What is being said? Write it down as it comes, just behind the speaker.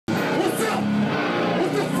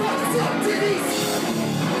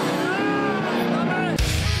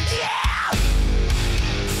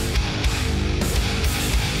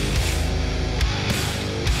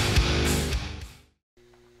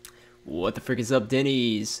What the frick is up,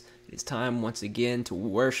 Denny's? It is time once again to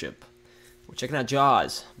worship. We're checking out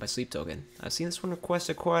Jaws by Sleep Token. I've seen this one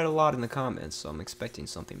requested quite a lot in the comments, so I'm expecting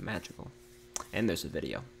something magical. And there's a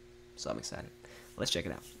video, so I'm excited. Let's check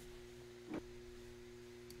it out.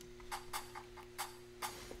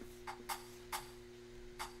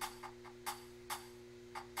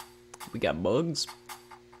 We got bugs.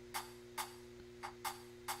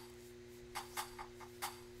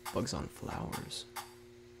 Bugs on flowers.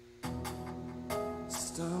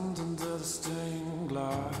 Stand under the stained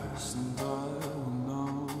glass and I will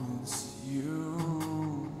know it's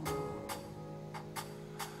you.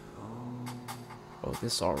 Oh,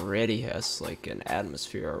 this already has like an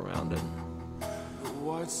atmosphere around it. The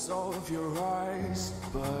whites of your eyes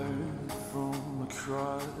burn from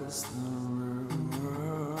across the room.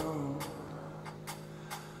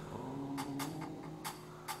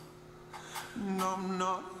 No, I'm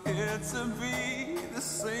not here to be the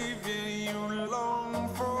savior you long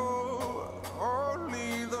for,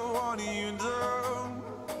 only the one you don't.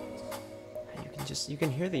 You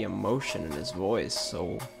can hear the emotion in his voice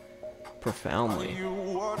so profoundly. Are you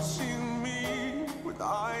watching me with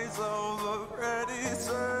eyes of a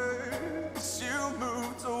predator as you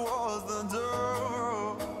move towards the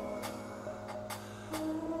door?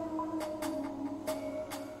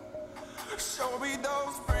 Show me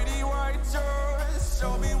those pretty white doors.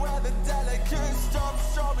 Show me where the delicate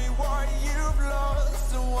stops. Show me what you've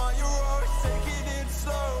lost and why you're always taking it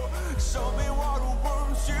slow. Show me what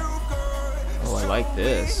wounds you've got. Oh, I like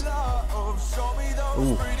this. Show me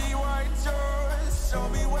those pretty white doors. Show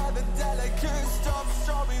me where the delicate stops.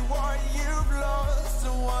 Show me what you've lost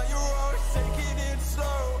and why you're always taking it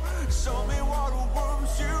slow. Show me what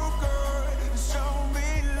wounds you've got. Show me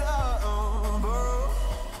love.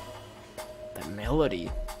 That melody.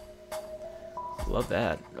 Love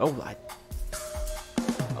that. Oh,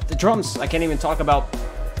 the drums. I can't even talk about.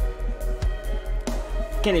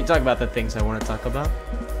 Can't even talk about the things I want to talk about.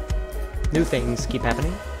 New things keep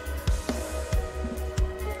happening.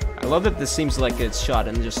 I love that this seems like it's shot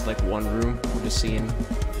in just like one room. We're just seeing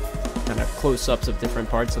kind of close-ups of different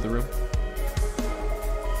parts of the room.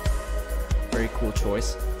 Very cool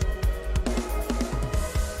choice.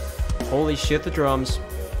 Holy shit, the drums.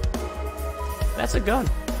 That's a gun.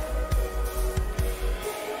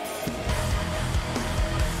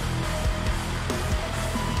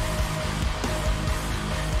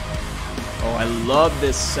 Oh, I love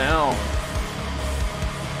this sound.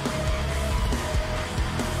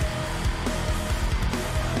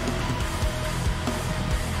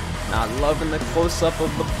 Not loving the close-up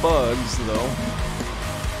of the bugs, though.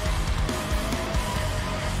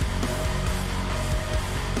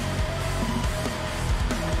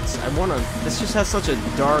 This just has such a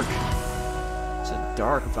dark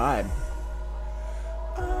vibe.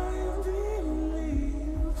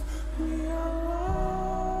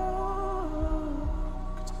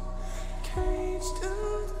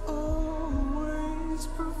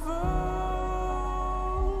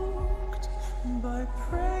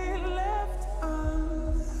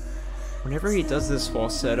 Whenever he does this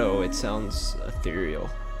falsetto, it sounds ethereal.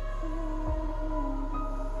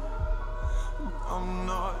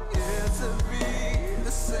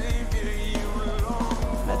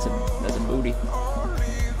 That's a booty.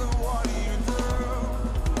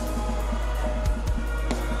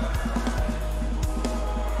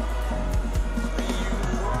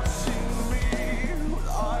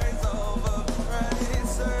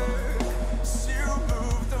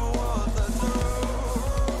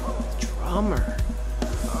 Drummer.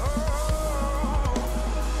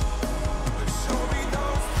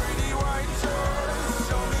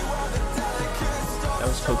 That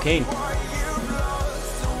was cocaine.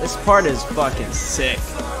 This part is fucking sick.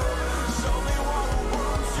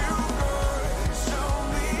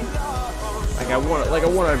 I want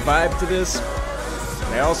to vibe to this,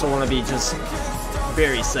 but I also want to be just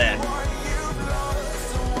very sad.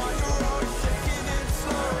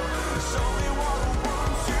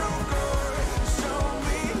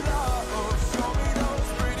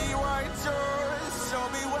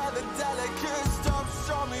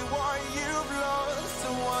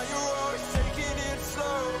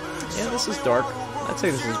 Yeah, this is dark. I'd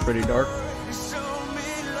say this is pretty dark.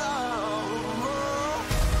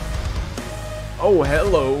 Oh,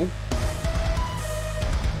 hello.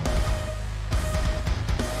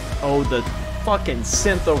 Oh, the fucking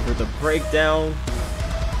synth over the breakdown.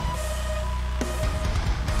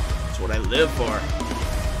 That's what I live for.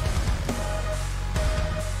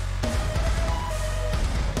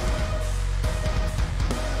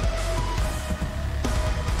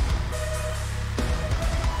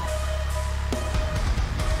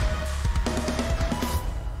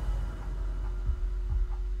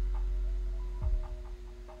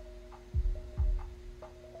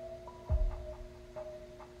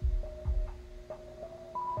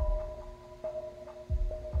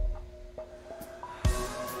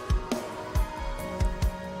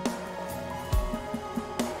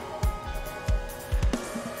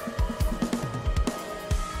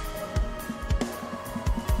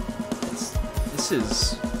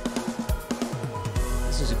 This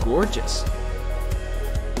is gorgeous.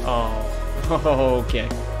 Oh, okay.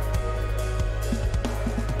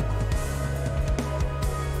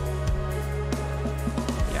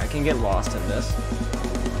 Yeah, I can get lost in this.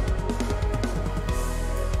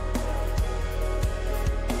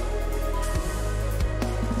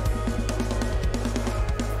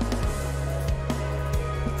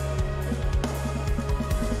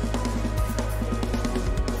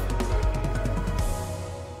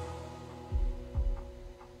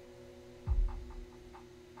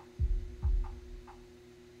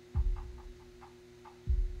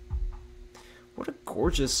 What a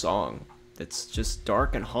gorgeous song that's just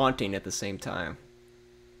dark and haunting at the same time.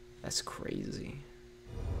 That's crazy.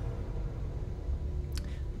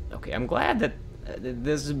 Okay, I'm glad that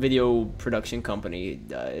this video production company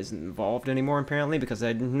isn't involved anymore, apparently, because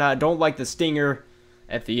I don't like the stinger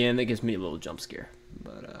at the end that gives me a little jump scare.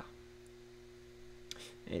 But,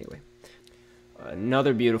 anyway.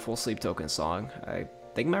 Another beautiful Sleep Token song. I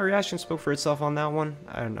think my reaction spoke for itself on that one.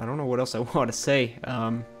 I don't know what else I want to say.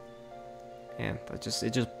 And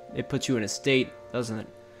it puts you in a state, doesn't it?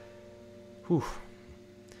 Whew.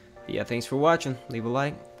 Yeah, thanks for watching. Leave a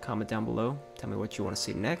like, comment down below, tell me what you want to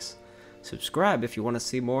see next. Subscribe if you want to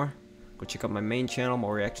see more. Go check out my main channel,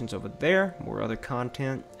 more reactions over there, more other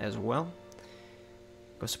content as well.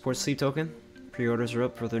 Go support Sleep Token. Pre-orders are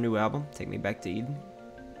up for their new album, Take Me Back to Eden.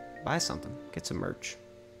 Buy something, get some merch.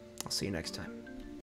 I'll see you next time.